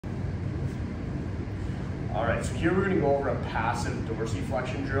All right, so here we're gonna go over a passive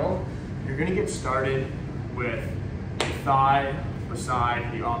dorsiflexion drill. You're gonna get started with the thigh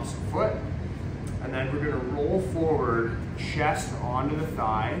beside the opposite foot, and then we're gonna roll forward, chest onto the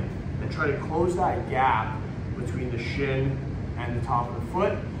thigh, and try to close that gap between the shin and the top of the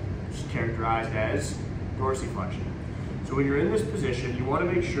foot, which is characterized as dorsiflexion. So when you're in this position, you wanna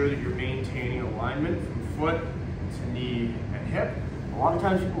make sure that you're maintaining alignment from foot to knee and hip. A lot of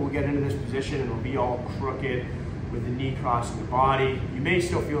times people will get into this position and will be all crooked with the knee crossing the body. You may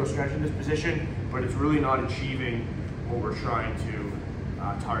still feel a stretch in this position, but it's really not achieving what we're trying to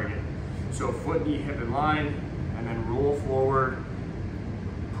target. So foot, knee, hip in line, and then roll forward,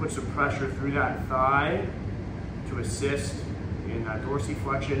 put some pressure through that thigh to assist in that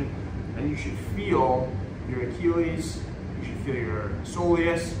dorsiflexion, and you should feel your Achilles, you should feel your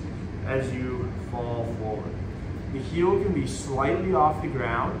soleus as you fall forward. The heel can be slightly off the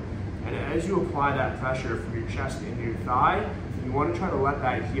ground, and as you apply that pressure from your chest into your thigh, you want to try to let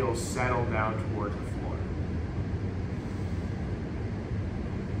that heel settle down towards the floor.